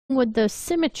with those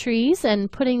symmetries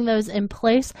and putting those in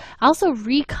place. I also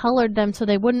recolored them so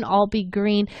they wouldn't all be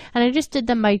green, and I just did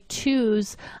them by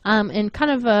twos in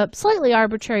kind of a slightly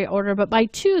arbitrary order, but by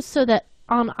twos so that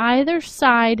on either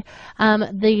side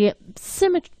the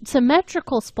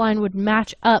symmetrical spline would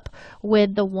match up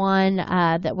with the one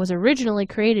that was originally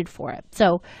created for it.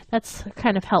 So that's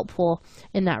kind of helpful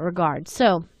in that regard.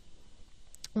 So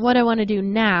what I want to do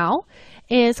now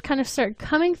is kind of start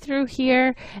coming through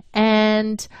here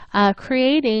and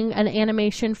creating an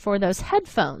animation for those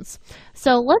headphones.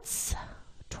 So let's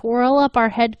twirl up our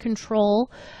head control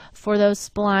for those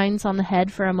splines on the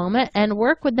head for a moment and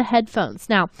work with the headphones.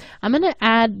 Now, I'm going to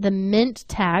add the mint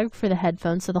tag for the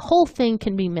headphones so the whole thing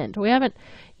can be mint. We haven't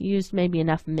used maybe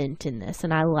enough mint in this,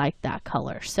 and I like that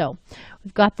color. So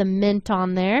we've got the mint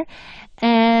on there,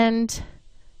 and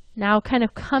now kind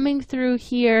of coming through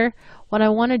here, what I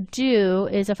want to do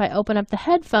is if I open up the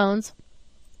headphones,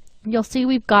 you'll see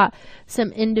we've got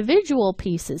some individual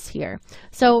pieces here.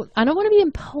 So I don't want to be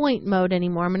in point mode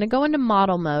anymore. I'm going to go into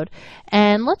model mode,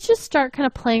 and let's just start kind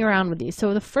of playing around with these.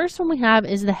 So the first one we have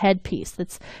is the head piece.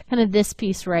 That's kind of this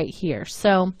piece right here.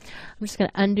 So I'm just going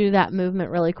to undo that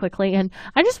movement really quickly, and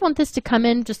I just want this to come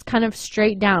in just kind of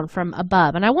straight down from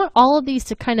above, and I want all of these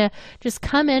to kind of just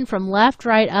come in from left,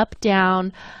 right, up,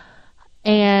 down,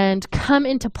 and come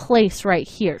into place right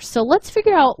here. So let's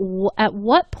figure out at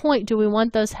what point do we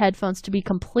want those headphones to be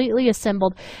completely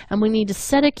assembled, and we need to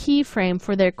set a keyframe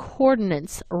for their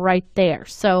coordinates right there.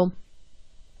 So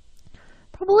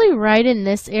probably right in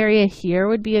this area here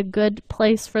would be a good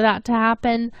place for that to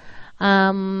happen.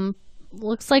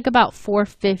 Looks like about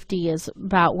 450 is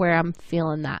about where I'm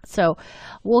feeling that. So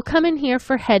we'll come in here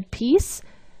for headpiece,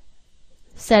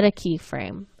 set a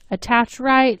keyframe, attach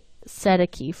right, set a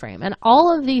keyframe, and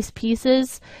all of these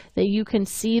pieces that you can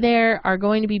see there are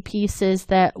going to be pieces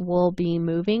that will be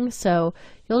moving, so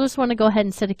you'll just want to go ahead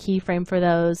and set a keyframe for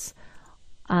those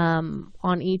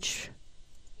on each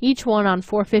one on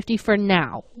 450 for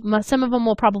now. Some of them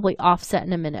will probably offset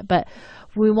in a minute, but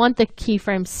we want the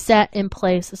keyframe set in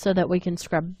place so that we can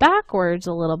scrub backwards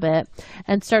a little bit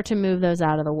and start to move those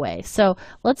out of the way. So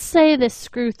let's say this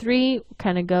screw 3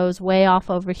 kind of goes way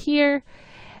off over here,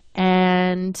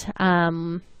 and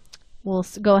we'll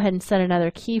go ahead and set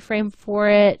another keyframe for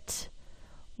it.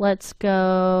 Let's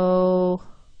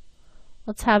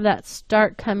have that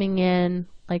start coming in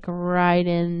like right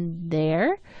in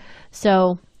there.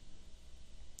 So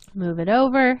move it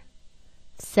over,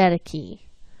 set a key,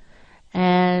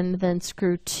 and then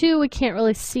screw 2 we can't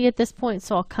really see at this point,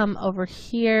 so I'll come over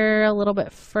here a little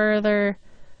bit further,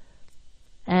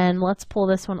 and let's pull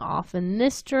this one off in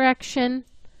this direction.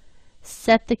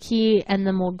 Set the key, and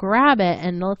then we'll grab it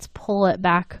and let's pull it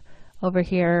back over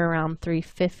here around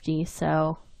 350.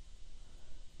 So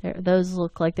those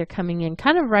look like they're coming in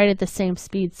kind of right at the same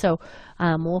speed. So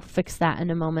we'll fix that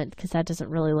in a moment because that doesn't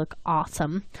really look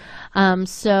awesome.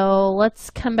 So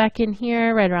let's come back in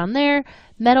here right around there.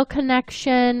 Metal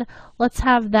connection, let's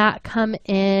have that come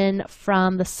in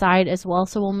from the side as well.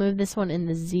 So we'll move this one in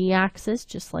the Z axis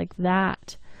just like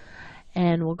that.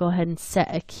 And we'll go ahead and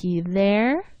set a key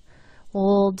there.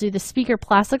 We'll do the speaker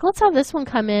plastic. Let's have this one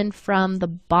come in from the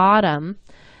bottom.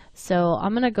 So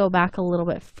I'm going to go back a little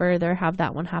bit further, have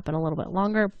that one happen a little bit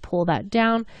longer, pull that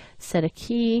down, set a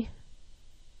key.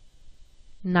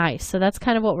 Nice. So that's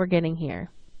kind of what we're getting here.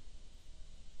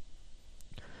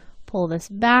 Pull this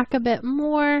back a bit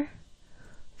more.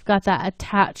 We've got that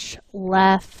attach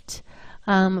left.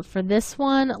 For this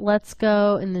one, let's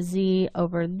go in the Z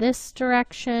over this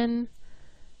direction,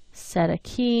 set a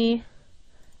key.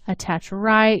 Attach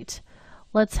right.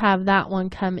 Let's have that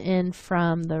one come in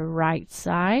from the right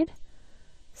side.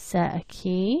 Set a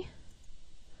key.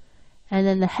 And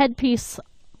then the headpiece,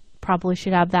 probably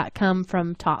should have that come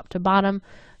from top to bottom.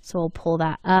 So we'll pull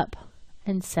that up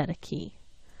and set a key.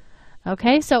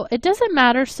 Okay, so it doesn't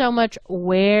matter so much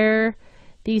where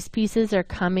these pieces are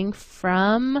coming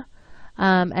from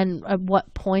and at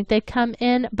what point they come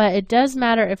in, but it does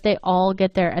matter if they all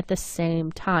get there at the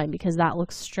same time because that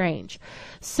looks strange.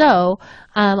 So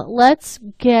let's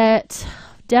get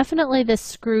definitely this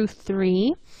screw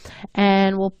 3,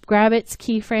 and we'll grab its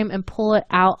keyframe and pull it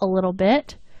out a little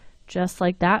bit just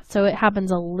like that, so it happens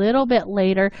a little bit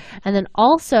later. And then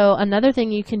also another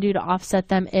thing you can do to offset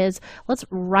them is let's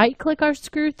right click our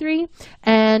screw 3,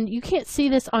 and you can't see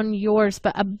this on yours,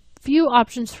 but a few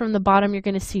options from the bottom you're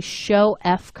going to see show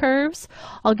F curves.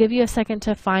 I'll give you a second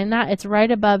to find that. It's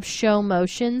right above show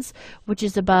motions, which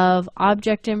is above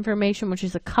object information, which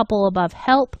is a couple above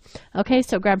help. Okay,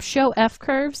 so grab show F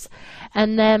curves,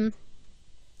 and then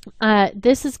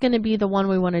this is going to be the one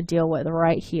we want to deal with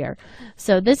right here.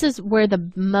 So this is where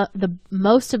the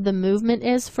most of the movement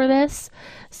is for this.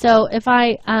 So if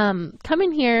I come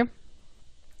in here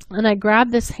and I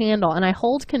grab this handle and I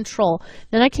hold control,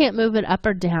 then I can't move it up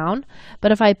or down.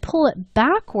 But if I pull it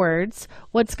backwards,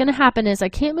 what's going to happen is I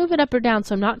can't move it up or down,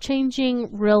 so I'm not changing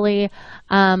really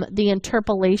the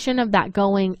interpolation of that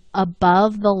going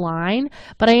above the line,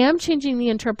 but I am changing the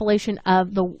interpolation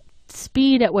of the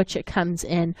speed at which it comes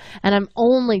in, and I'm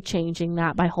only changing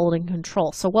that by holding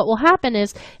control. So what will happen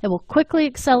is it will quickly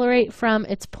accelerate from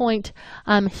its point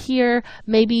here.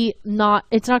 Maybe not,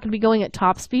 it's not going to be going at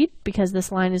top speed because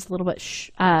this line is a little bit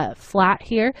flat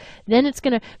here. Then it's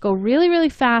going to go really, really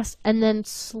fast and then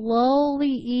slowly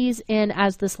ease in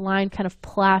as this line kind of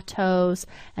plateaus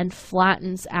and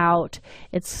flattens out.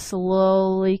 It's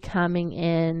slowly coming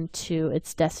into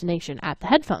its destination at the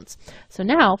headphones. So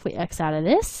now if we X out of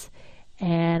this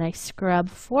and I scrub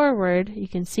forward, you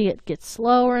can see it gets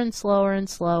slower and slower and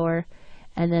slower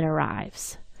and then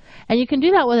arrives. And you can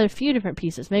do that with a few different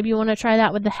pieces. Maybe you want to try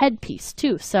that with the head piece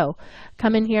too. So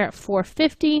come in here at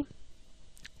 450,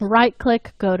 right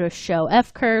click, go to show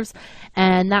F curves,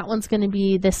 and that one's going to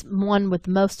be this one with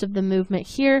most of the movement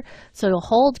here. So you'll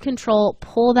hold control,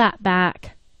 pull that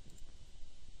back,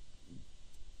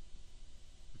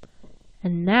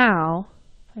 and now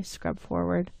if I scrub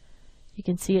forward, you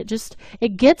can see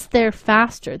it gets there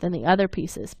faster than the other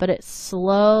pieces, but it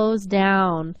slows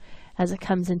down as it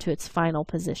comes into its final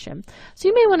position. So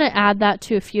you may want to add that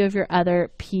to a few of your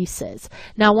other pieces.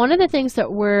 Now, one of the things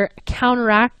that we're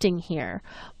counteracting here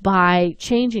by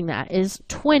changing that is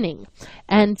twinning.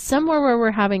 And somewhere where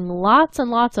we're having lots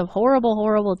and lots of horrible,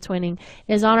 horrible twinning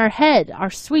is on our head. Our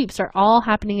sweeps are all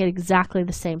happening at exactly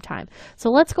the same time. So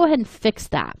let's go ahead and fix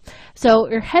that. So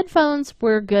your headphones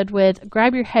we're good with.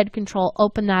 Grab your head control,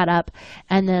 open that up,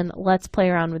 and then let's play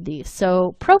around with these.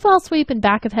 So profile sweep and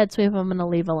back of head sweep I'm going to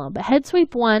leave alone. But head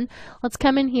sweep 1, let's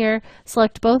come in here,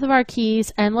 select both of our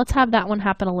keys, and let's have that one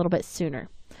happen a little bit sooner.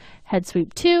 Head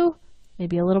sweep 2,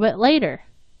 maybe a little bit later.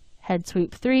 Head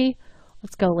sweep 3,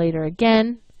 let's go later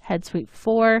again. Head sweep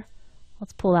 4,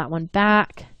 let's pull that one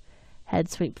back. Head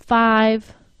sweep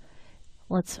 5,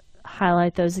 let's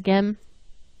highlight those again.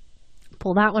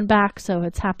 Pull that one back so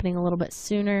it's happening a little bit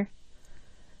sooner.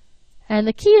 And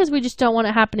the key is we just don't want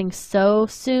it happening so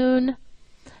soon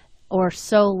or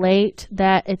so late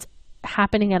that it's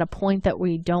happening at a point that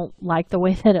we don't like the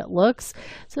way that it looks.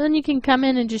 So then you can come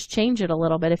in and just change it a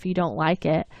little bit if you don't like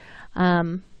it.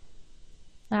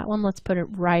 That one, let's put it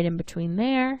right in between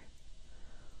there, a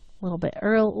little bit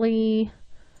early,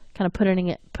 kind of putting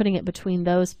it between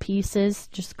those pieces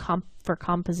just for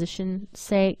composition's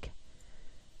sake.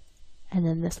 And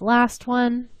then this last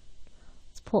one,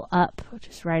 let's pull up, which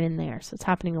is right in there. So it's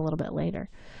happening a little bit later.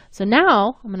 So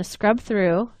now I'm going to scrub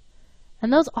through,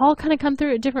 and those all kind of come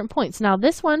through at different points. Now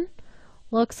this one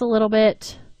looks a little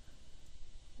bit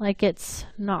like it's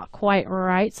not quite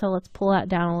right, so let's pull that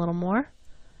down a little more.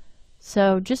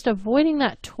 So just avoiding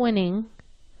that twinning.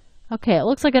 Okay, it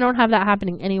looks like I don't have that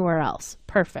happening anywhere else.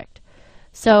 Perfect.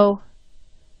 So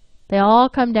they all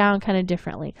come down kind of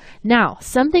differently. Now,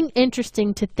 something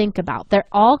interesting to think about. They're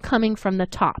all coming from the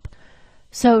top.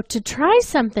 So to try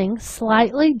something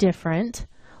slightly different,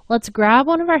 let's grab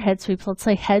one of our head sweeps. Let's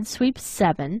say head sweep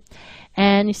 7.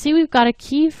 And you see we've got a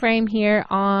keyframe here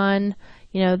on,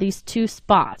 these two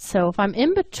spots. So if I'm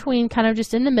in between, kind of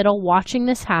just in the middle, watching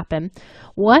this happen,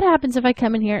 what happens if I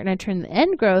come in here and I turn the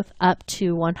end growth up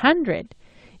to 100?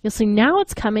 You'll see now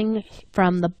it's coming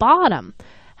from the bottom.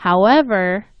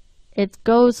 However, it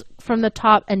goes from the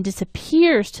top and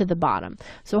disappears to the bottom.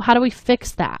 So how do we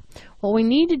fix that? What we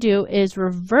need to do is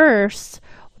reverse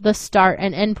the start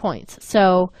and end points.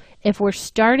 So if we're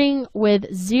starting with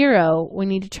 0, we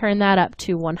need to turn that up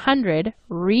to 100,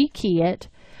 rekey it,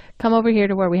 come over here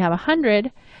to where we have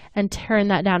 100 and turn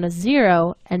that down to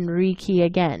 0 and rekey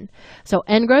again. So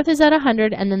end growth is at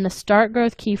 100 and then the start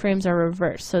growth keyframes are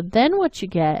reversed. So then what you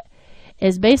get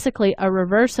is basically a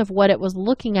reverse of what it was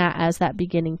looking at as that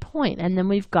beginning point. And then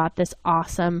we've got this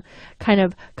awesome kind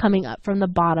of coming up from the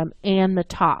bottom and the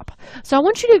top. So I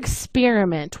want you to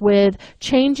experiment with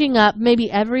changing up maybe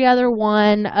every other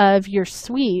one of your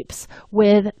sweeps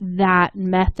with that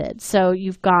method. So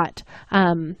you've got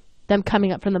them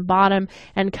coming up from the bottom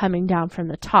and coming down from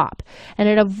the top. And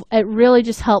it really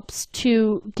just helps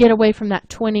to get away from that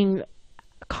twinning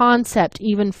concept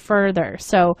even further.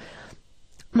 So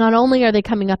not only are they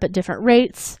coming up at different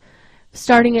rates,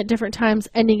 starting at different times,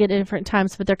 ending at different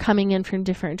times, but they're coming in from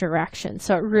different directions.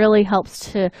 So it really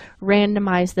helps to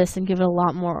randomize this and give it a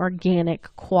lot more organic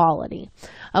quality.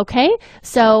 Okay,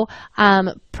 so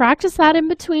practice that in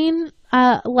between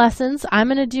lessons. I'm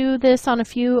going to do this on a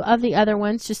few of the other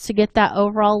ones just to get that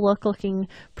overall look looking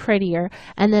prettier.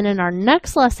 And then in our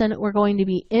next lesson, we're going to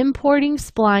be importing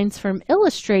splines from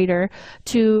Illustrator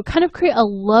to kind of create a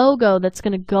logo that's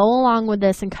going to go along with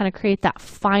this and kind of create that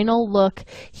final look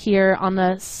here on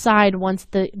the side. Once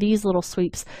these little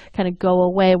sweeps kind of go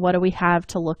away, what do we have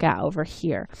to look at over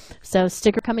here? So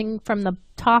sticker coming from the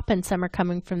top and some are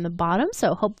coming from the bottom.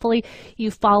 So hopefully you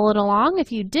followed along.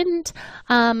 If you didn't,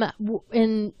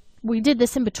 we did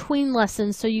this in between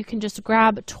lessons, so you can just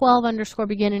grab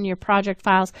 12_begin in your project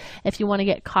files if you want to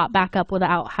get caught back up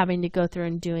without having to go through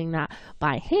and doing that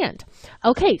by hand.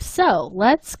 Okay, so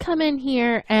let's come in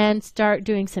here and start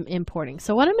doing some importing.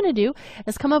 So what I'm going to do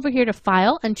is come over here to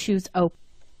File and choose Open.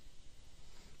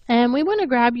 And we want to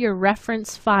grab your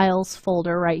reference files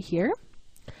folder right here.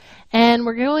 And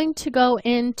we're going to go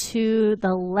into the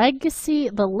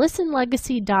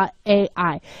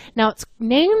listenlegacy.ai. Now it's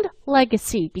named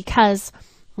Legacy because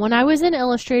when I was in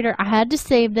Illustrator, I had to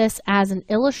save this as an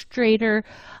Illustrator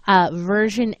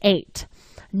version 8.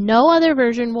 No other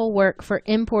version will work for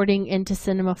importing into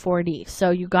Cinema 4D.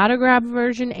 So you got to grab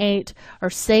version 8 or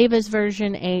save as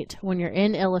version 8 when you're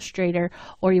in Illustrator,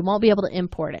 or you won't be able to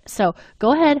import it. So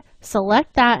go ahead,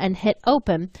 select that and hit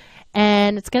Open.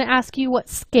 And it's going to ask you what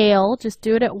scale. Just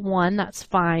do it at 1. That's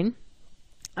fine.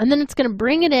 And then it's going to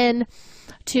bring it in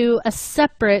to a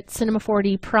separate Cinema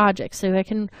 4D project. So I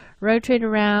can rotate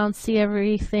around, see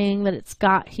everything that it's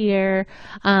got here.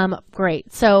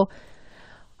 Great. So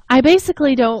I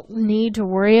basically don't need to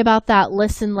worry about that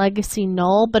listen legacy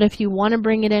null, but if you want to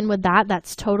bring it in with that,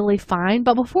 that's totally fine.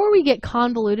 But before we get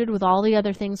convoluted with all the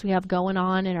other things we have going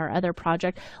on in our other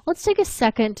project, let's take a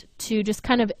second to just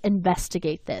kind of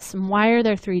investigate this. And why are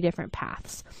there 3 different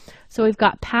paths? So we've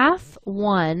got path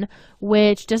 1,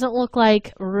 which doesn't look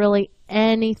like really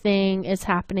anything is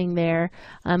happening there.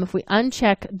 If we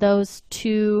uncheck those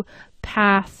 2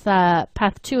 path 2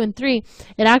 and 3,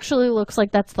 it actually looks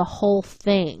like that's the whole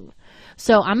thing.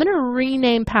 So I'm going to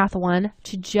rename path 1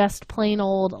 to just plain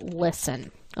old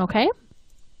listen. Okay.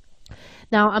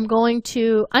 Now I'm going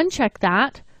to uncheck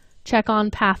that, check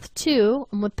on path 2,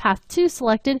 and with path 2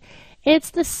 selected, it's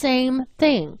the same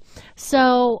thing.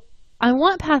 So I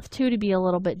want path 2 to be a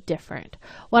little bit different.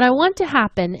 What I want to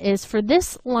happen is for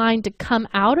this line to come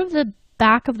out of the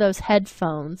back of those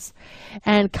headphones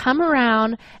and come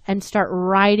around and start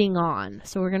writing on.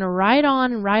 So we're going to write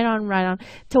on and write on and write on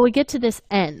till we get to this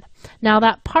end. Now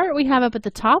that part we have up at the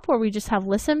top where we just have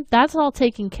listen, that's all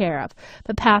taken care of.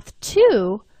 But path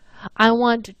 2, I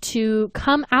want to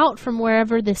come out from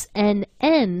wherever this N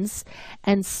ends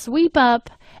and sweep up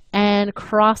and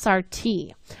cross our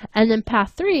T. And then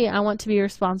path 3, I want to be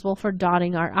responsible for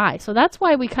dotting our I. So that's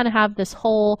why we kind of have this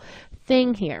whole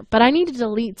thing here, but I need to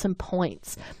delete some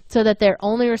points so that they're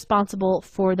only responsible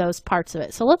for those parts of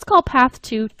it. So let's call path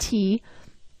 2 T,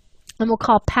 and we'll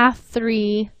call path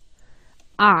 3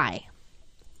 I,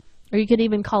 or you could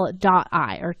even call it dot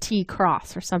I or T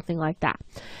cross or something like that.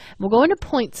 We'll go into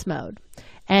points mode,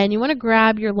 and you want to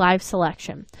grab your live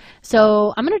selection.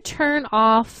 So I'm going to turn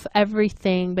off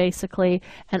everything basically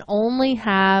and only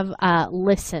have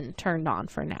listen turned on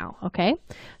for now. Okay,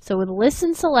 so with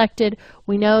listen selected,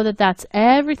 we know that that's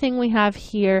everything we have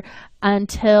here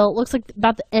until it looks like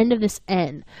about the end of this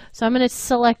N. So I'm going to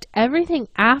select everything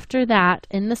after that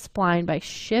in the spline by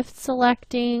shift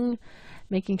selecting,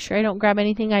 making sure I don't grab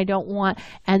anything I don't want,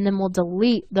 and then we'll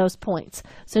delete those points.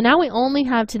 So now we only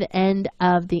have to the end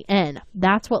of the N.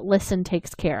 That's what listen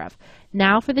takes care of.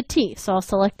 Now for the T. So I'll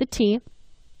select the T,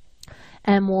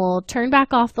 and we'll turn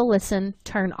back off the listen,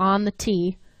 turn on the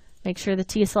T, make sure the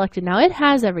T is selected. Now it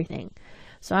has everything.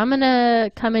 So I'm going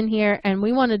to come in here, and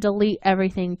we want to delete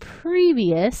everything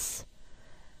previous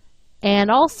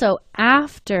and also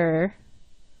after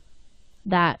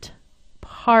that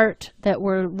part that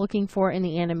we're looking for in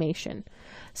the animation.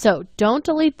 So don't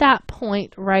delete that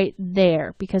point right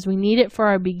there because we need it for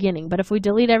our beginning. But if we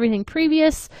delete everything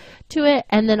previous to it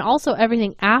and then also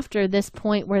everything after this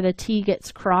point where the T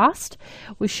gets crossed,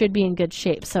 we should be in good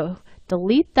shape. So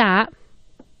delete that,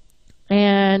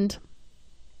 and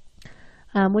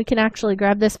we can actually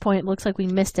grab this point. It looks like we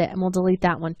missed it, and we'll delete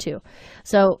that one too.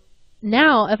 So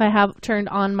now if I have turned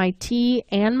on my T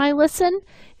and my listen,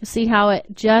 you see how it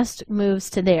just moves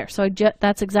to there. So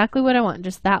that's exactly what I want,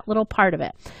 just that little part of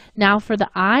it. Now for the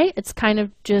I, it's kind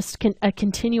of just a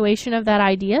continuation of that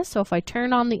idea. So if I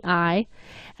turn on the I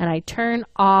and I turn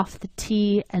off the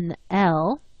T and the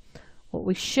L, what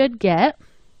we should get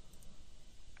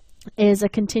is a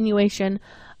continuation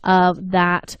of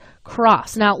that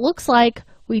cross. Now it looks like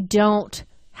we don't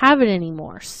have it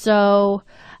anymore, so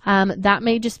that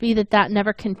may just be that that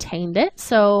never contained it.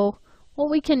 So what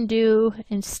we can do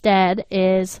instead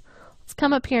is let's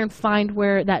come up here and find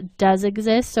where that does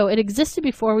exist. So it existed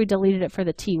before we deleted it for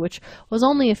the T, which was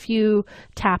only a few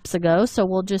taps ago. So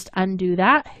we'll just undo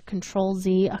that, Control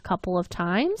Z a couple of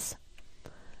times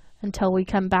until we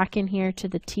come back in here to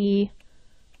the T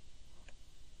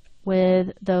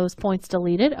with those points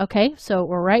deleted. Okay, so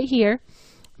we're right here.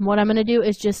 And what I'm going to do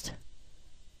is just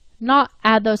not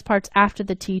add those parts after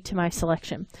the T to my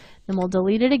selection. Then we'll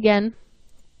delete it again.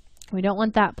 We don't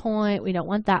want that point. We don't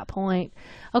want that point.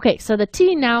 Okay, so the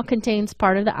T now contains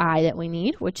part of the I that we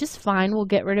need, which is fine. We'll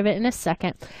get rid of it in a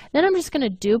second. Then I'm just going to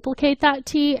duplicate that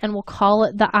T and we'll call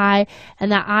it the I,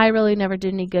 and that I really never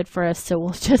did any good for us, so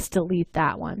we'll just delete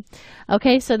that one.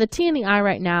 Okay, so the T and the I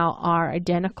right now are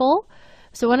identical.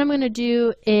 So what I'm going to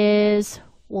do is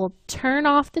we'll turn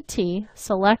off the T,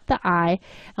 select the I,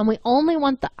 and we only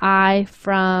want the I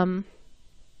from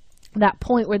that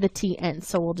point where the T ends.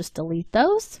 So we'll just delete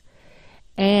those.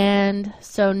 And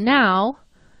so now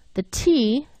the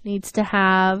T needs to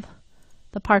have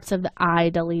the parts of the I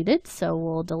deleted, so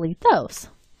we'll delete those.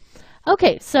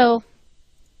 Okay, so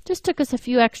just took us a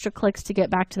few extra clicks to get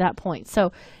back to that point.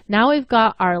 So now we've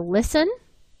got our listen,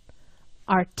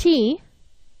 our T,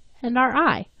 and our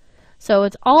I. So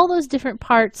it's all those different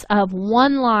parts of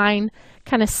one line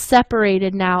kind of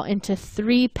separated now into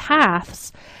 3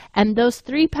 paths. And those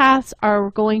 3 paths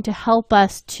are going to help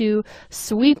us to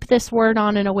sweep this word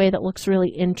on in a way that looks really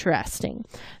interesting.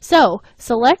 So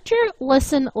select your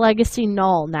listen legacy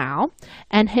null now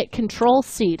and hit Control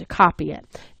C to copy it.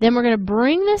 Then we're going to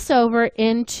bring this over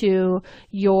into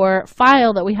your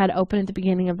file that we had open at the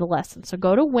beginning of the lesson. So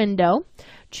go to Window,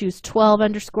 choose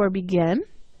 12_begin.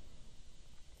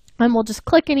 And we'll just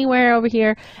click anywhere over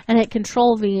here and hit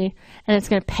Control V, and it's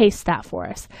going to paste that for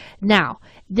us. Now,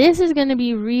 this is going to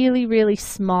be really, really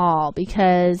small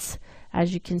because,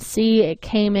 as you can see, it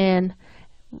came in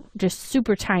just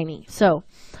super tiny. So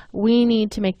we need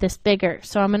to make this bigger.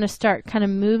 So I'm going to start kind of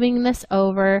moving this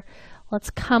over. Let's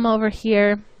come over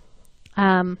here.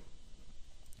 Let's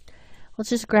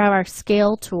just grab our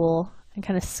scale tool and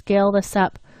kind of scale this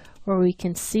up where we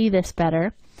can see this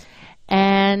better.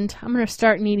 And I'm going to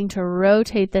start needing to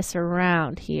rotate this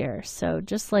around here. So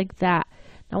just like that.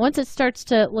 Now once it starts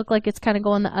to look like it's kind of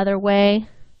going the other way,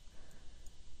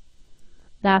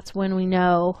 that's when we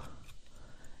know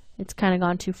it's kind of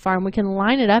gone too far. And we can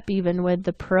line it up even with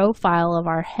the profile of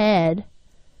our head,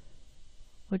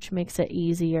 which makes it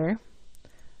easier.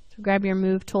 So grab your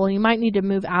move tool. You might need to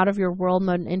move out of your world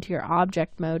mode and into your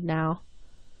object mode now.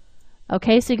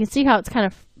 Okay, so you can see how it's kind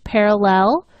of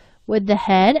parallel with the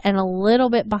head and a little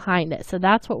bit behind it. So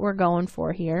that's what we're going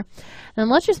for here. And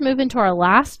let's just move into our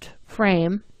last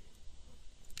frame,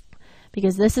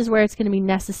 because this is where it's going to be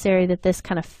necessary that this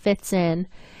kind of fits in.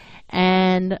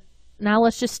 And now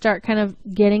let's just start kind of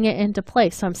getting it into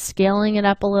place. So I'm scaling it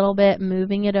up a little bit,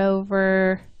 moving it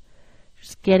over,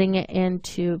 just getting it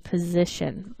into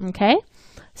position. Okay,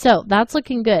 so that's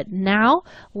looking good. Now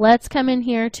let's come in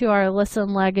here to our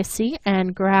listen legacy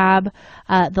and grab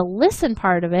the listen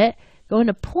part of it, go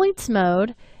into points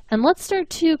mode, and let's start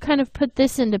to kind of put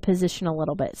this into position a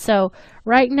little bit. So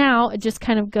right now it just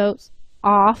kind of goes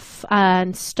off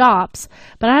and stops,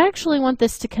 but I actually want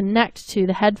this to connect to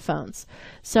the headphones.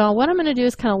 So what I'm going to do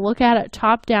is kind of look at it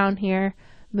top down here,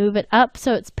 move it up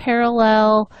so it's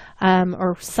parallel,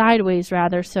 or sideways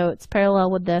rather, so it's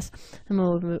parallel with this, and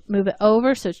we'll move it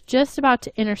over so it's just about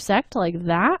to intersect like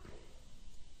that.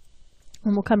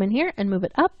 And we'll come in here and move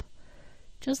it up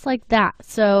just like that.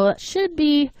 So it should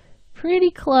be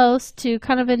pretty close to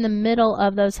kind of in the middle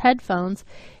of those headphones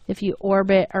if you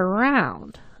orbit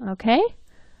around. Okay,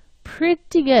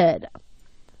 pretty good.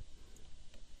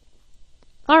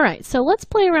 All right, so let's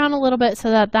play around a little bit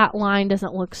so that that line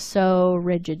doesn't look so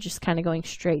rigid, just kind of going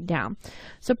straight down.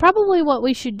 So probably what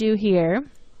we should do here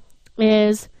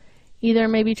is either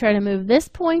maybe try to move this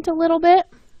point a little bit,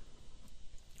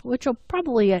 which will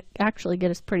probably actually get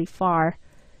us pretty far.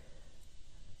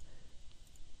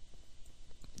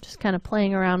 Just kind of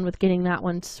playing around with getting that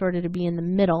one sort of to be in the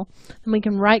middle. And we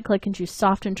can right click and choose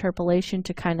soft interpolation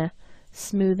to kind of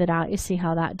smooth it out. You see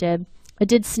how that did? It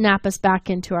did snap us back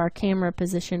into our camera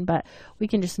position, but we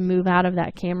can just move out of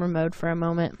that camera mode for a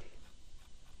moment.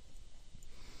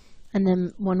 And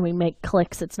then when we make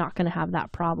clicks, it's not going to have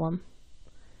that problem.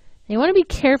 And you want to be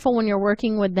careful when you're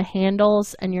working with the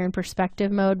handles and you're in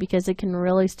perspective mode, because it can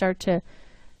really start to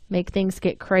make things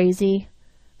get crazy.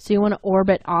 So you want to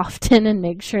orbit often and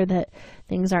make sure that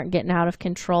things aren't getting out of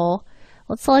control.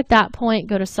 Let's select that point,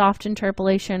 go to soft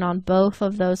interpolation on both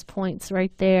of those points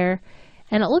right there.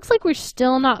 And it looks like we're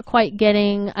still not quite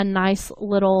getting a nice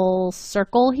little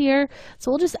circle here.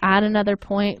 So we'll just add another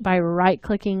point by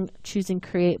right-clicking, choosing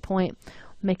Create Point.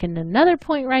 Making another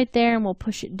point right there, and we'll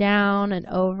push it down and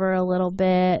over a little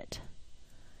bit.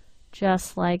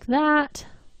 Just like that.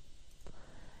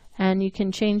 And you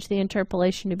can change the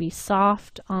interpolation to be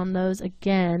soft on those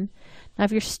again. Now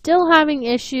if you're still having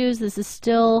issues, this is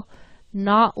still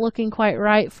not looking quite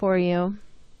right for you,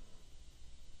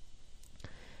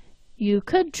 you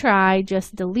could try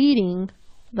just deleting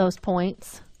those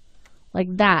points like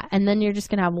that, and then you're just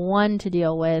going to have one to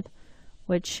deal with,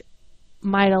 which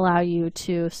might allow you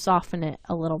to soften it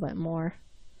a little bit more.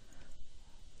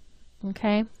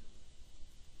 Okay.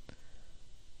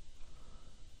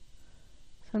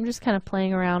 So I'm just kind of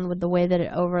playing around with the way that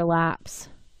it overlaps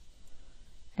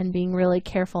and being really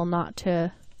careful not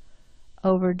to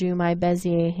overdo my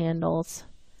Bezier handles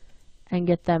and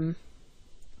get them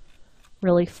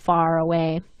really far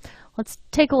away. Let's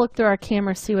take a look through our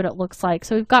camera, see what it looks like.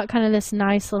 So we've got kind of this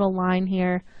nice little line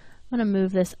here. I'm going to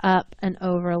move this up and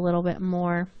over a little bit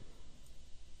more.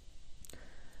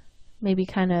 Maybe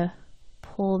kind of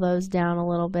pull those down a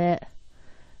little bit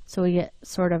so we get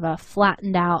sort of a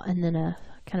flattened out and then a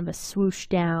kind of a swoosh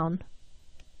down.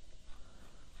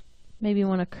 Maybe you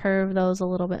want to curve those a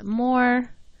little bit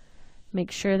more.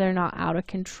 Make sure they're not out of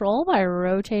control by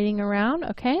rotating around,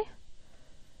 okay?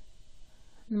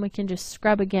 And we can just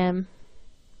scrub again,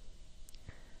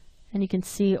 and you can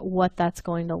see what that's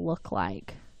going to look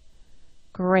like.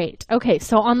 Great. Okay,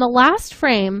 so on the last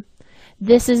frame,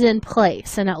 this is in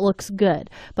place and it looks good.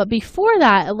 But before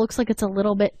that, it looks like it's a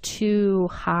little bit too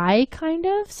high, kind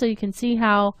of. So you can see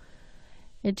how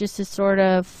it just is sort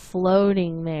of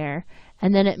floating there,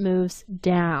 and then it moves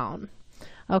down.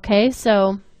 Okay,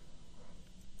 so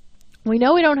we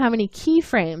know we don't have any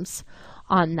keyframes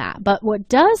on that, but what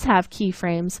does have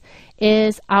keyframes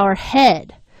is our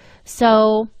head.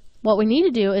 So what we need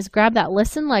to do is grab that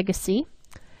Listen Legacy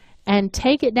and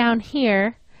take it down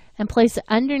here and place it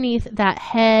underneath that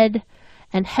head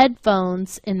and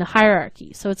headphones in the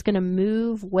hierarchy. So it's going to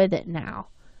move with it now.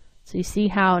 So you see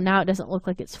how now it doesn't look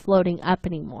like it's floating up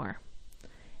anymore.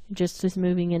 It just is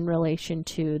moving in relation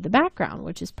to the background,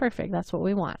 which is perfect. That's what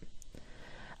we want.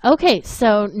 Okay,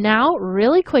 so now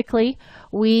really quickly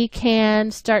we can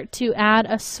start to add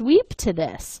a sweep to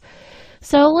this.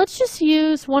 So let's just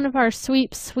use one of our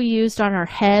sweeps we used on our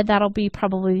head. That'll be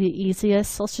probably the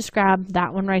easiest. So let's just grab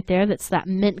that one right there. That's that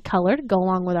mint color to go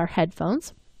along with our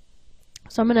headphones.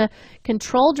 So I'm going to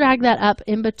control drag that up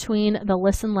in between the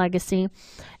Listen Legacy,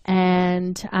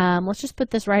 and let's just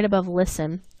put this right above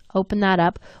Listen. Open that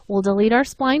up. We'll delete our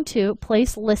spline 2,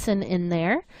 place Listen in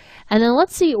there, and then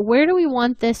let's see, where do we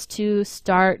want this to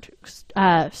start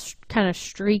kind of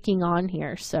streaking on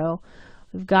here. So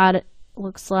we've got it,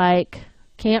 looks like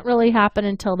can't really happen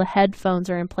until the headphones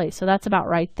are in place. So that's about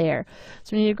right there.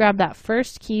 So we need to grab that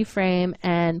first keyframe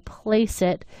and place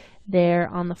it there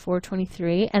on the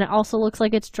 423, and it also looks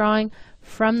like it's drawing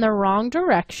from the wrong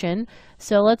direction.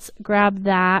 So let's grab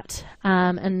that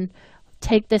and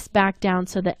take this back down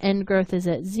so the end growth is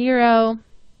at 0,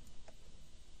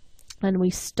 and we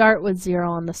start with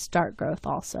 0 on the start growth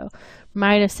also.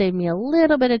 Might have saved me a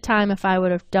little bit of time if I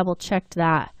would have double checked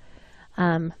that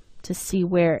to see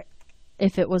where,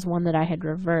 if it was one that I had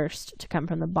reversed to come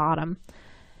from the bottom.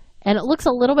 And it looks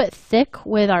a little bit thick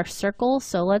with our circle,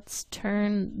 so let's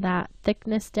turn that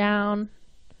thickness down.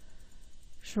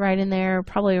 Just right in there,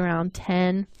 probably around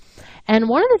 10. And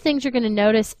one of the things you're going to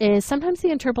notice is sometimes the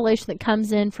interpolation that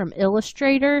comes in from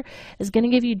Illustrator is going to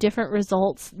give you different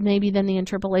results maybe than the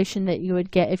interpolation that you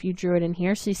would get if you drew it in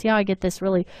here. So you see how I get this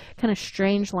really kind of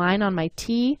strange line on my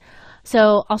T?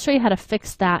 So I'll show you how to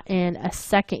fix that in a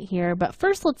second here. But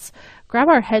first let's grab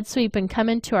our head sweep and come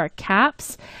into our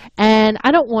caps. And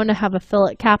I don't want to have a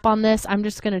fillet cap on this. I'm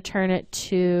just going to turn it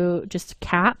to just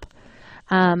cap.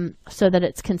 So that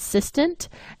it's consistent,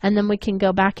 and then we can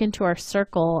go back into our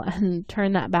circle and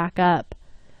turn that back up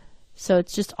so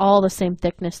it's just all the same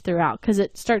thickness throughout, because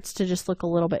it starts to just look a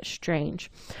little bit strange.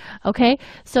 Okay,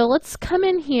 so let's come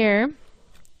in here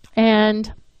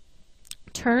and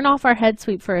turn off our head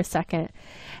sweep for a second,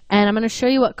 And I'm going to show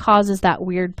you what causes that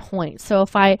weird point. So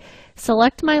if I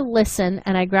select my listen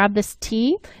and I grab this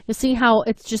T, you'll see how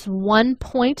it's just one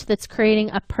point that's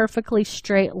creating a perfectly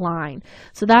straight line.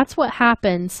 So that's what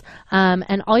happens.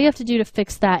 And all you have to do to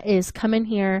fix that is come in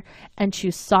here and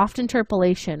choose soft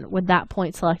interpolation with that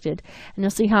point selected. And you'll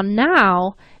see how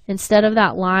now, instead of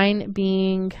that line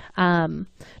being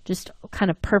just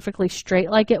kind of perfectly straight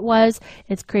like it was,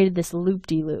 it's created this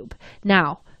loop-de-loop.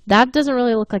 Now, that doesn't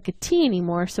really look like a T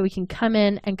anymore, so we can come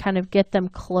in and kind of get them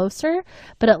closer,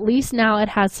 but at least now it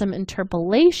has some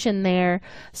interpolation there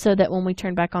so that when we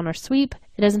turn back on our sweep,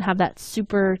 it doesn't have that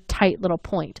super tight little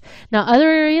point. Now, other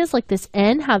areas like this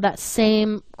N have that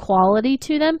same quality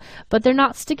to them, but they're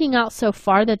not sticking out so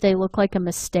far that they look like a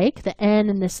mistake. The N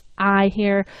and this I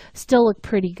here still look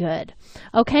pretty good.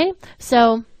 Okay,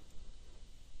 so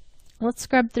let's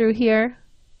scrub through here.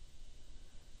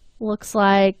 Looks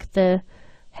like the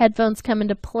headphones come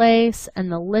into place and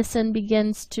the listen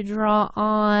begins to draw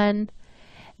on.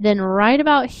 Then right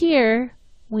about here,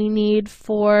 we need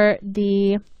for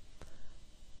the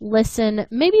listen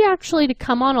maybe actually to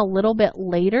come on a little bit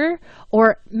later,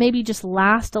 or maybe just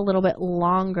last a little bit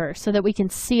longer so that we can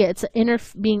see it.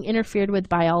 It's being interfered with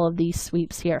by all of these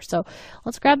sweeps here. So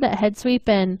let's grab that head sweep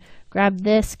and grab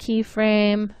this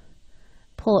keyframe,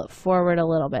 pull it forward a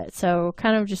little bit. So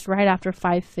kind of just right after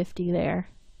 550 there.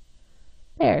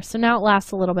 There, so now it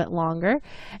lasts a little bit longer.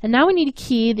 And now we need to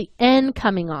key the N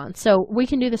coming on. So we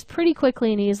can do this pretty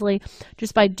quickly and easily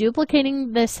just by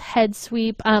duplicating this head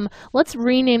sweep. Let's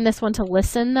rename this one to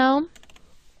listen though,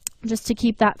 just to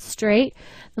keep that straight.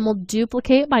 Then we'll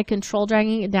duplicate by control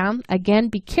dragging it down. Again,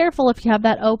 be careful if you have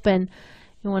that open.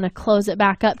 You want to close it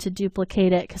back up to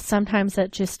duplicate it because sometimes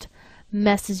that just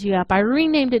messes you up. I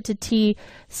renamed it to T,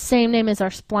 same name as our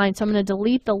spline. So I'm going to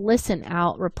delete the listen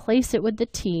out, replace it with the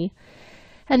T.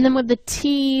 And then with the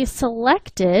T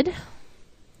selected,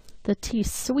 the T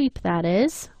sweep that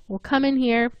is, we'll come in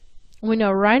here. We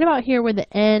know right about here where the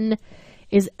N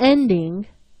is ending,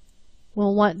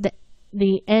 we'll want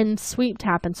the N sweep to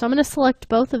happen. So I'm going to select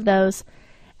both of those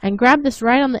and grab this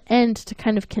right on the end to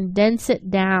kind of condense it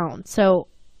down. So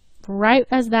right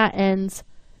as that ends,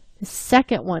 the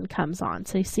second one comes on.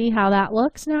 So you see how that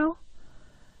looks now?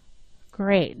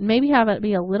 Great. Maybe have it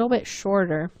be a little bit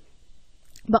shorter.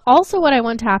 But also what I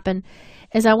want to happen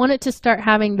is I want it to start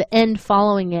having the end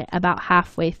following it about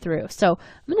halfway through. So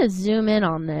I'm going to zoom in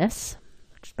on this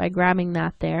just by grabbing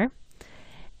that there.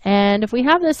 And if we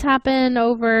have this happen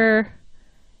over,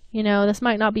 you know, this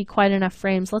might not be quite enough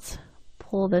frames. Let's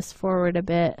pull this forward a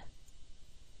bit.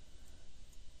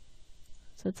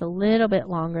 So it's a little bit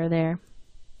longer there.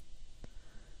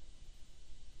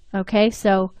 Okay,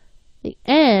 so the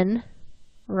N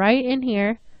right in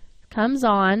here comes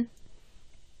on.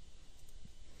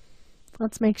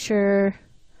 Let's make sure,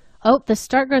 oh, the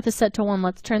start growth is set to 1.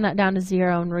 Let's turn that down to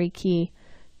 0 and rekey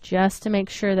just to make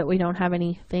sure that we don't have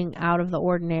anything out of the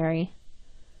ordinary.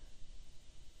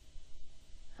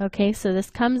 Okay, so this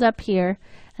comes up here,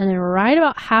 and then right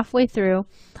about halfway through,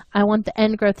 I want the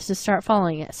end growth to start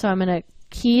following it. So I'm going to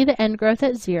key the end growth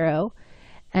at 0,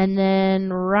 and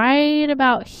then right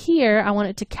about here, I want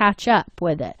it to catch up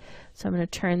with it. So I'm going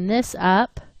to turn this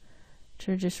up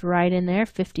to just right in there,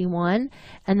 51.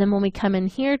 And then when we come in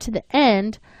here to the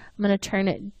end, I'm going to turn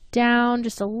it down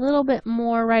just a little bit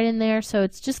more right in there. So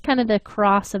it's just kind of the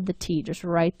cross of the T, just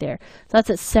right there. So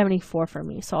that's at 74 for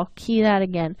me. So I'll key that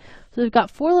again. So we've got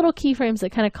 4 little keyframes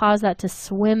that kind of cause that to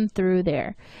swim through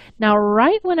there. Now,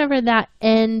 right whenever that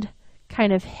end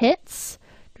kind of hits,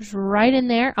 just right in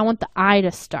there, I want the I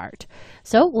to start.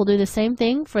 So we'll do the same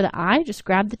thing for the I. Just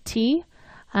grab the T,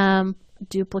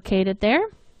 duplicate it there.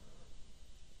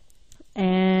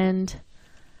 And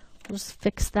we'll just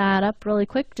fix that up really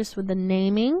quick just with the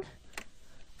naming.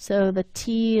 So the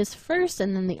T is first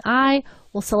and then the I.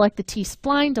 We'll select the T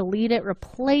spline, delete it,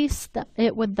 replace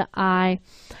it with the I.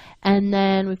 And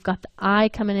then we've got the I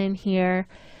coming in here.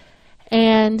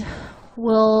 And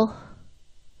we'll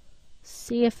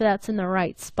see if that's in the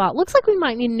right spot. Looks like we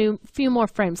might need a few more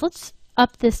frames. Let's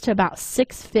up this to about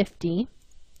 650.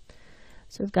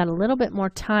 So we've got a little bit more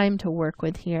time to work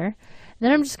with here.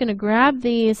 Then I'm just going to grab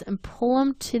these and pull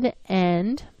them to the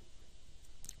end.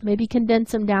 Maybe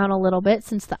condense them down a little bit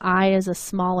since the I is a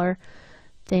smaller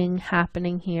thing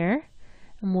happening here.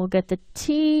 And we'll get the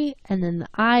T and then the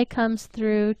I comes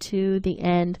through to the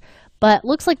end. But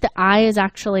looks like the I is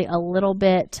actually a little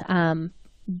bit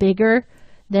bigger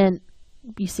than,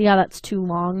 you see how that's too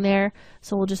long there?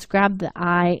 So we'll just grab the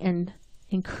I and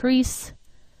increase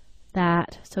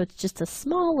that so it's just a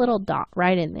small little dot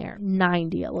right in there,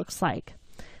 90 it looks like.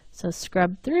 So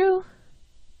scrub through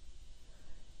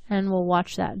and we'll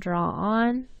watch that draw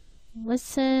on.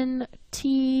 Listen,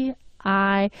 T,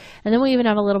 I, and then we even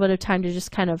have a little bit of time to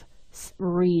just kind of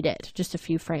read it, just a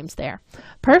few frames there.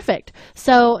 Perfect.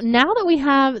 So now that we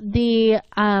have the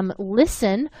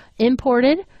listen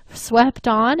imported, swept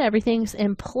on, everything's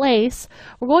in place,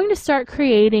 we're going to start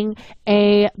creating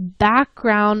a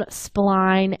background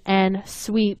spline and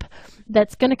sweep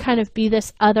that's going to kind of be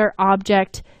this other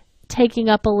object taking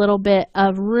up a little bit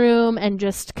of room and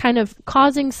just kind of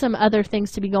causing some other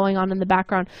things to be going on in the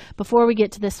background before we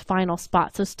get to this final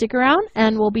spot. So stick around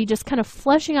and we'll be just kind of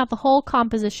fleshing out the whole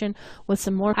composition with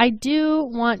some more. I do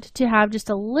want to have just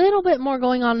a little bit more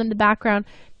going on in the background,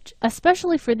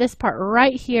 especially for this part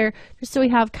right here, just so we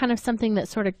have kind of something that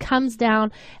sort of comes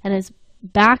down and is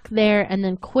back there and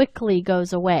then quickly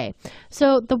goes away.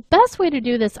 So the best way to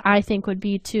do this, I think, would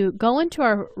be to go into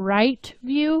our right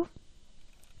view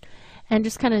and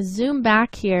just kind of zoom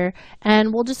back here,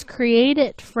 and we'll just create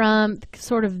it from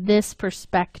sort of this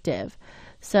perspective.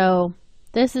 So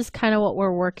this is kind of what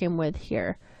we're working with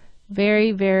here.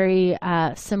 Very, very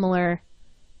similar.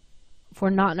 If we're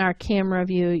not in our camera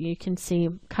view, you can see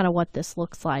kind of what this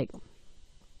looks like.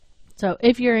 So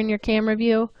if you're in your camera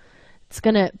view, it's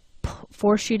going to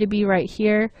force you to be right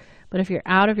here. But if you're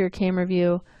out of your camera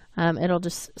view, it'll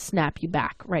just snap you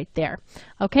back right there.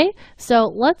 Okay,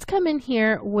 so let's come in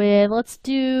here with, let's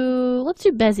do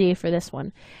Bezier for this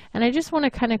one. And I just want to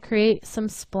kind of create some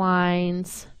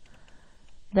splines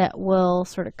that will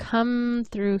sort of come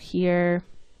through here.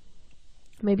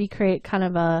 Maybe create kind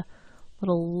of a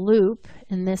little loop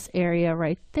in this area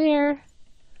right there.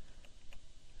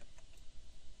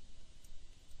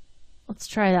 Let's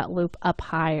try that loop up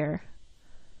higher.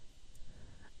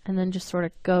 And then just sort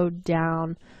of go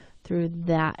down through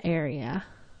that area.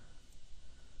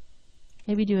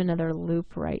 Maybe do another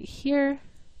loop right here.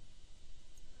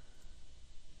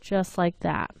 Just like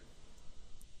that.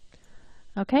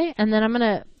 Okay, and then I'm going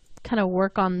to kind of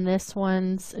work on this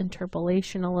one's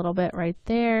interpolation a little bit right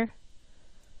there.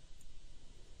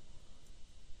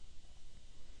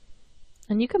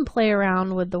 And you can play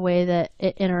around with the way that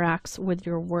it interacts with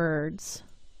your words.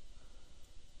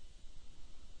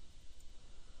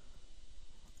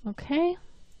 Okay,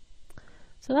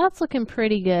 so that's looking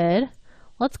pretty good.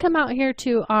 Let's come out here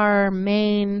to our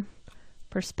main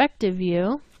perspective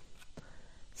view,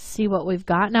 see what we've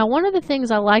got. Now, one of the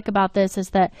things I like about this is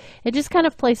that it just kind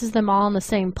of places them all on the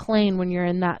same plane when you're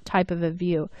in that type of a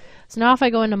view. So now if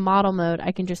I go into model mode,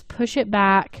 I can just push it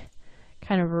back,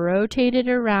 kind of rotate it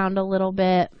around a little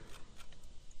bit,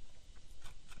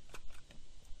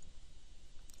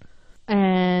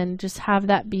 and just have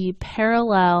that be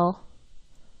parallel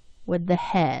with the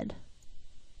head.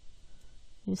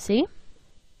 You see?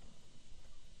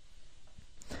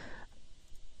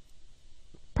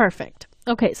 Perfect.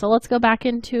 Okay, so let's go back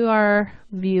into our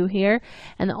view here.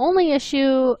 And the only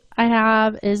issue I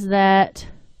have is that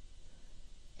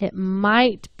it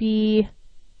might be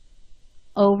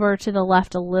over to the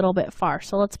left a little bit far.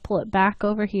 So let's pull it back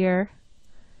over here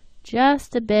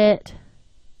just a bit,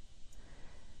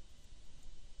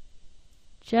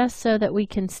 just so that we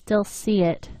can still see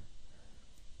it,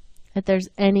 if there's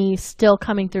any still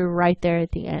coming through right there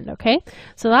at the end. Okay,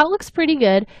 so that looks pretty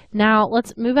good. Now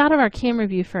let's move out of our camera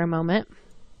view for a moment,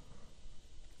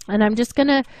 and I'm just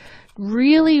gonna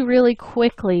really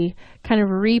quickly kind of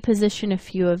reposition a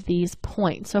few of these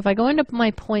points. So if I go into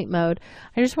my point mode,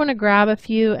 I just want to grab a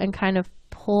few and kind of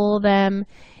pull them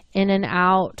in and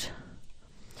out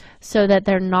so that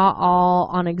they're not all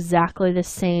on exactly the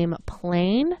same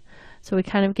plane. So we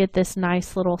kind of get this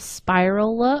nice little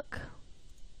spiral look.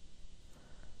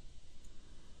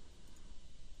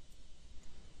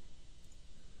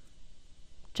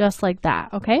 Just like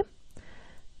that, okay?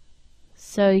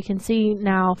 So you can see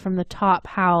now from the top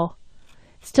how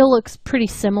it still looks pretty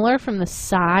similar from the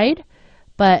side,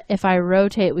 but if I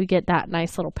rotate, we get that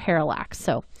nice little parallax.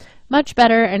 So much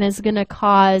better, and is going to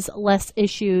cause less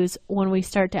issues when we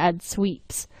start to add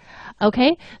sweeps.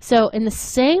 Okay, so in the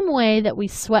same way that we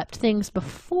swept things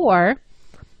before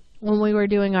when we were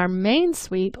doing our main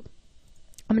sweep,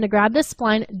 I'm going to grab this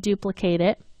spline, duplicate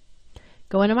it,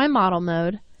 go into my model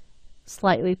mode,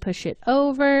 slightly push it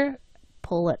over,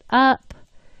 pull it up,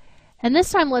 and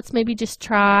this time let's maybe just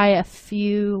try a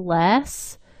few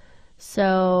less.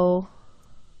 So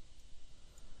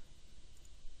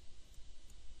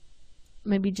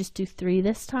maybe just do 3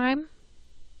 this time.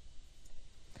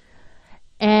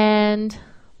 And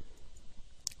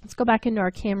let's go back into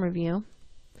our camera view,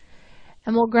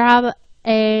 and we'll grab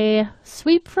a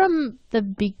sweep from the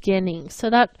beginning.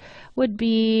 So that would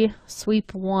be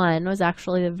sweep 1 was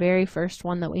actually the very first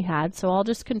one that we had. So I'll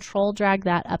just control drag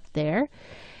that up there.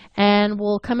 And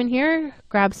we'll come in here,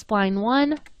 grab spline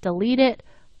 1, delete it,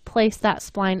 place that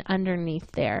spline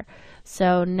underneath there.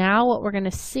 So now what we're going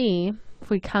to see, if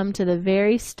we come to the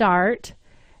very start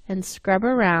and scrub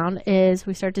around, is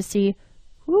we start to see,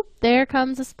 whoop, there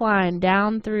comes a spline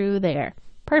down through there.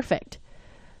 Perfect.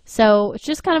 So it's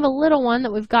just kind of a little one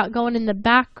that we've got going in the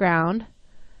background,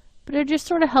 but it just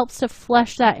sort of helps to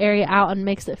flesh that area out and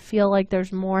makes it feel like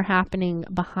there's more happening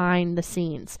behind the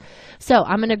scenes. So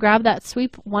I'm going to grab that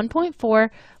sweep 1.4,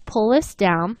 pull this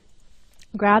down,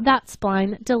 grab that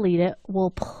spline, delete it.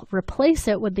 We'll replace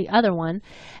it with the other one.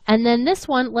 And then this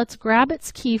one, let's grab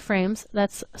its keyframes.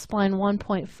 That's spline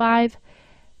 1.5.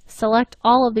 Select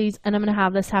all of these, and I'm going to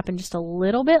have this happen just a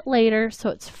little bit later so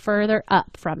it's further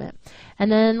up from it.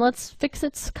 And then let's fix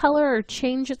its color or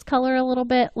change its color a little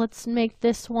bit. Let's make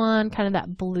this one kind of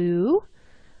that blue.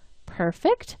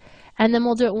 Perfect. And then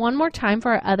we'll do it one more time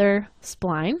for our other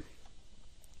spline.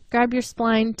 Grab your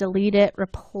spline, delete it,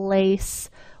 replace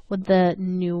with the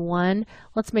new one.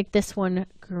 Let's make this one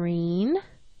green.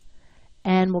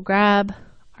 And we'll grab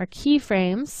our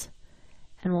keyframes,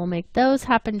 and we'll make those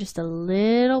happen just a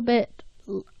little bit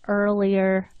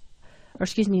earlier, or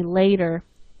excuse me, later.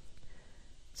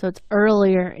 So it's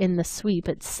earlier in the sweep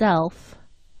itself.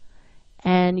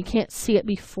 And you can't see it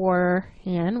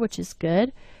beforehand, which is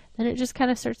good. Then it just kind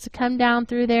of starts to come down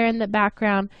through there in the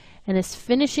background and is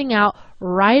finishing out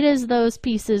right as those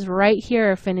pieces right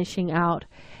here are finishing out,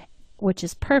 which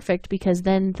is perfect because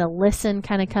then the listen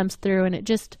kind of comes through and it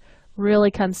just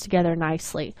really comes together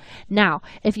nicely. Now,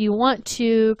 if you want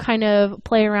to kind of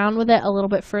play around with it a little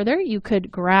bit further, you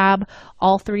could grab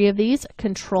all three of these,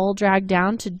 control drag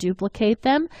down to duplicate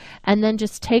them, and then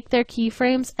just take their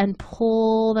keyframes and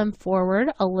pull them forward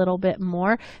a little bit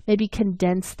more, maybe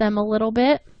condense them a little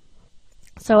bit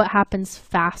so it happens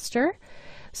faster.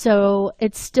 So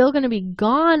it's still going to be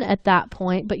gone at that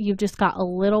point, but you've just got a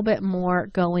little bit more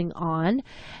going on.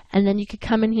 And then you could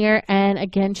come in here and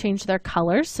again change their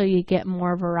colors so you get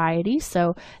more variety.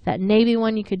 So that navy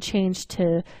one you could change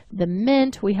to the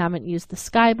mint. We haven't used the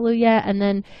sky blue yet. And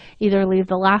then either leave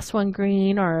the last one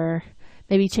green or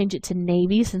maybe change it to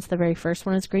navy since the very first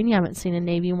one is green. You haven't seen a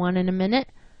navy one in a minute.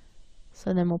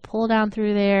 So then we'll pull down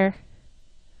through there.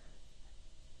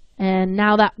 And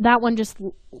now that one just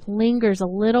lingers a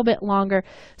little bit longer.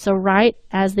 So right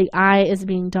as the eye is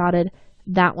being dotted,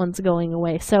 that one's going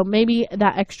away. So maybe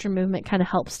that extra movement kind of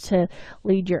helps to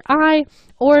lead your eye.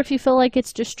 Or if you feel like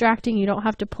it's distracting, you don't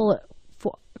have to pull it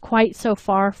quite so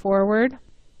far forward.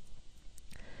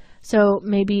 So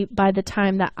maybe by the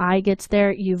time that eye gets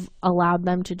there, you've allowed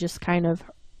them to just kind of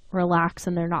relax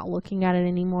and they're not looking at it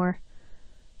anymore.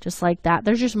 Just like that.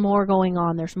 There's just more going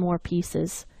on. There's more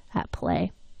pieces at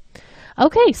play.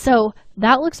 Okay, so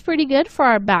that looks pretty good for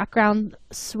our background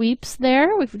sweeps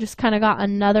there. We've just kind of got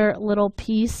another little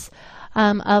piece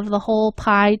of the whole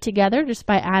pie together just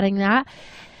by adding that.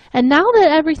 And now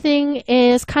that everything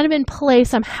is kind of in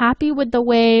place, I'm happy with the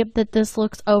way that this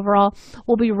looks overall.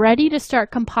 We'll be ready to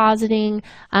start compositing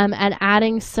and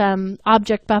adding some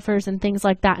object buffers and things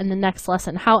like that in the next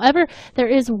lesson. However, there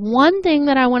is one thing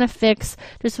that I want to fix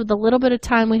just with the little bit of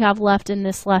time we have left in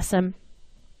this lesson,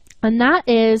 and that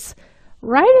is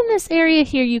right in this area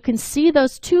here. You can see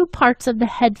those two parts of the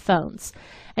headphones,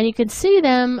 and you can see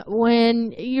them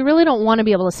when you really don't want to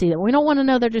be able to see them. We don't want to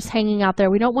know they're just hanging out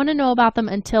there. We don't want to know about them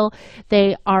until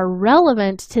they are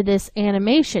relevant to this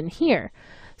animation here.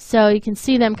 So you can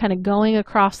see them kind of going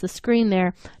across the screen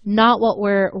there, not what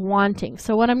we're wanting.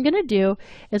 So what I'm going to do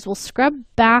is we'll scrub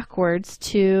backwards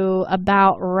to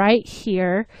about right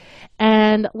here,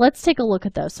 and let's take a look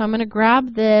at those. So I'm going to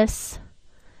grab this,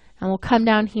 and we'll come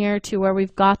down here to where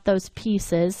we've got those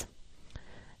pieces.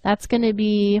 That's going to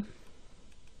be,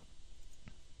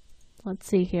 let's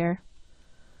see here,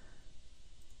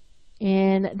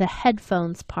 in the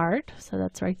headphones part. So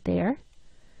that's right there.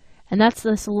 And that's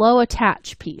this low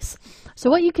attach piece. So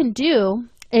what you can do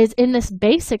is in this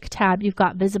basic tab, you've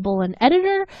got visible in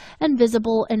editor and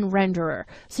visible in renderer.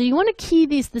 So you want to key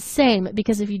these the same,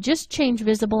 because if you just change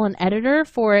visible in editor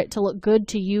for it to look good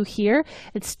to you here,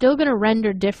 it's still going to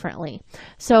render differently.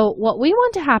 So what we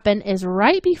want to happen is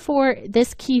right before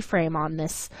this keyframe on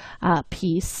this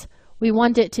piece, we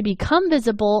want it to become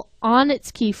visible on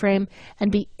its keyframe and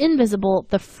be invisible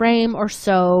the frame or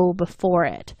so before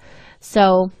it.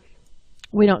 So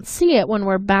we don't see it when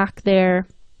we're back there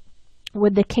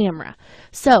with the camera.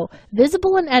 So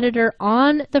visible in editor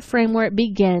on the frame where it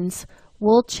begins,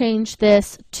 we'll change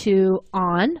this to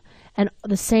on, and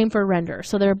the same for render.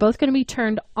 So they're both going to be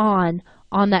turned on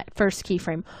that first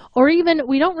keyframe. Or even,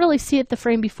 we don't really see it the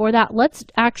frame before that. Let's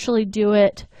actually do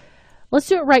it let's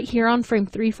do it right here on frame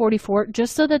 344,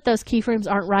 just so that those keyframes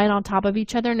aren't right on top of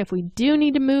each other. And if we do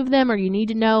need to move them or you need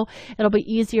to know, it'll be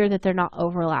easier that they're not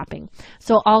overlapping.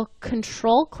 So I'll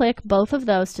control click both of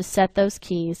those to set those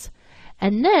keys.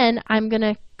 And then I'm going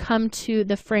to come to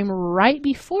the frame right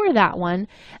before that one,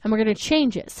 and we're going to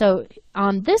change it. So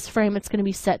on this frame, it's going to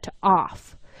be set to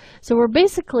off. So we're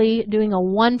basically doing a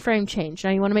one frame change.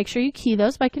 Now you want to make sure you key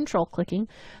those by control clicking.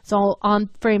 So on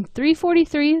frame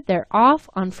 343, they're off.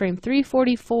 On frame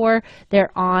 344,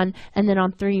 they're on. And then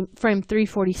on frame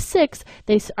 346,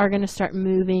 they are going to start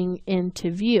moving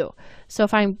into view. So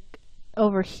if I'm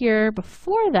over here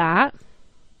before that,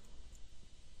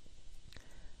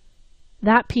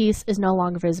 that piece is no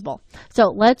longer visible.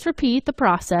 So let's repeat the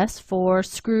process for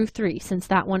screw 3, since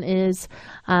that one is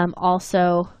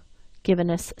also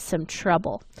giving us some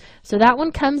trouble. So that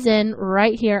one comes in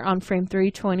right here on frame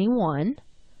 321.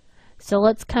 So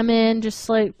let's come in just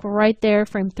like right there,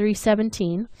 frame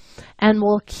 317, and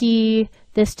we'll key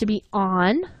this to be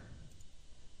on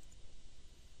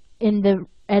in the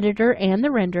editor and the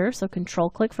renderer. So control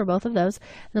click for both of those.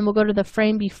 And then we'll go to the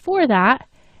frame before that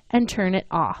and turn it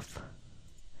off.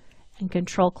 And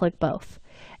control click both.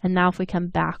 And now if we come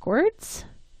backwards,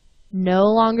 no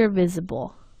longer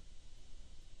visible.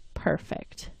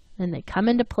 Perfect. Then they come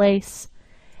into place,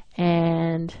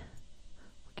 and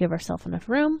give ourselves enough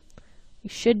room. We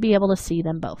should be able to see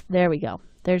them both. There we go.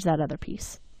 There's that other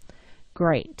piece.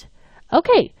 Great.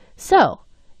 Okay, so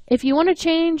if you want to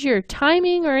change your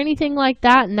timing or anything like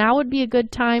that, now would be a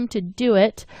good time to do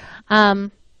it.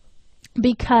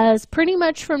 Because pretty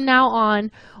much from now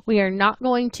on, we are not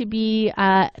going to be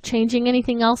changing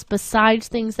anything else besides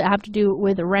things that have to do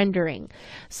with rendering.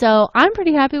 So I'm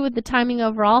pretty happy with the timing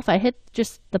overall. If I hit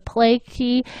just the play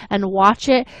key and watch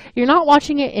it, you're not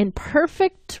watching it in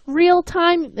perfect real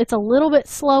time. It's a little bit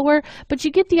slower, but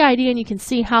you get the idea and you can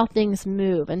see how things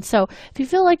move. And so if you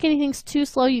feel like anything's too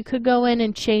slow, you could go in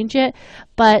and change it.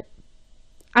 But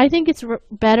I think it's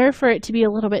better for it to be a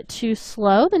little bit too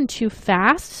slow than too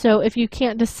fast. So if you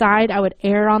can't decide, I would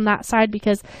err on that side,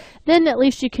 because then at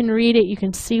least you can read it, you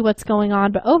can see what's going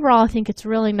on. But overall, I think it's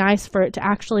really nice for it to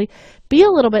actually be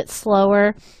a little bit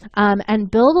slower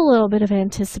and build a little bit of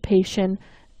anticipation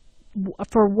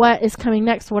for what is coming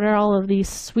next. What are all of these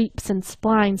sweeps and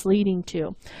splines leading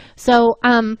to? So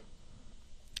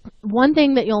one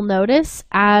thing that you'll notice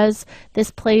as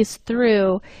this plays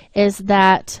through is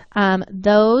that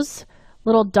those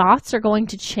little dots are going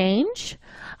to change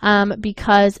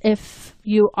because if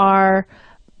you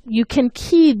can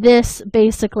key this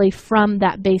basically from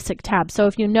that basic tab. So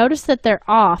if you notice that they're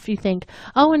off, you think,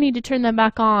 oh, I need to turn them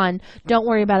back on. Don't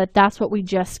worry about it. That's what we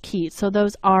just keyed. So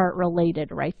those are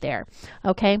related right there.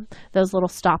 Okay, those little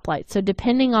stoplights. So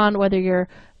depending on whether you're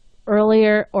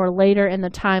earlier or later in the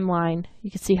timeline, you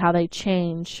can see how they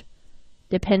change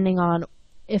depending on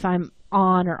if I'm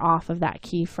on or off of that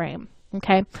keyframe.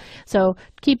 Okay, so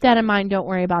keep that in mind. Don't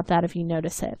worry about that if you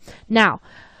notice it. Now,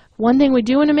 one thing we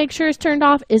do want to make sure is turned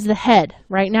off is the head.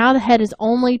 Right now, the head is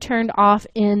only turned off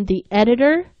in the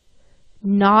editor,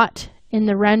 not in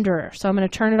the renderer. So I'm going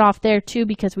to turn it off there too,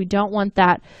 because we don't want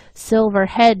that silver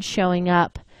head showing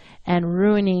up and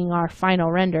ruining our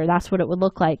final render. That's what it would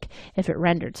look like if it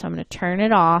rendered. So I'm going to turn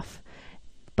it off,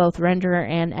 both renderer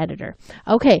and editor.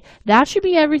 Okay, that should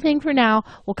be everything for now.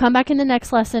 We'll come back in the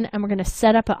next lesson and we're going to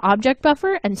set up an object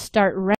buffer and start rendering.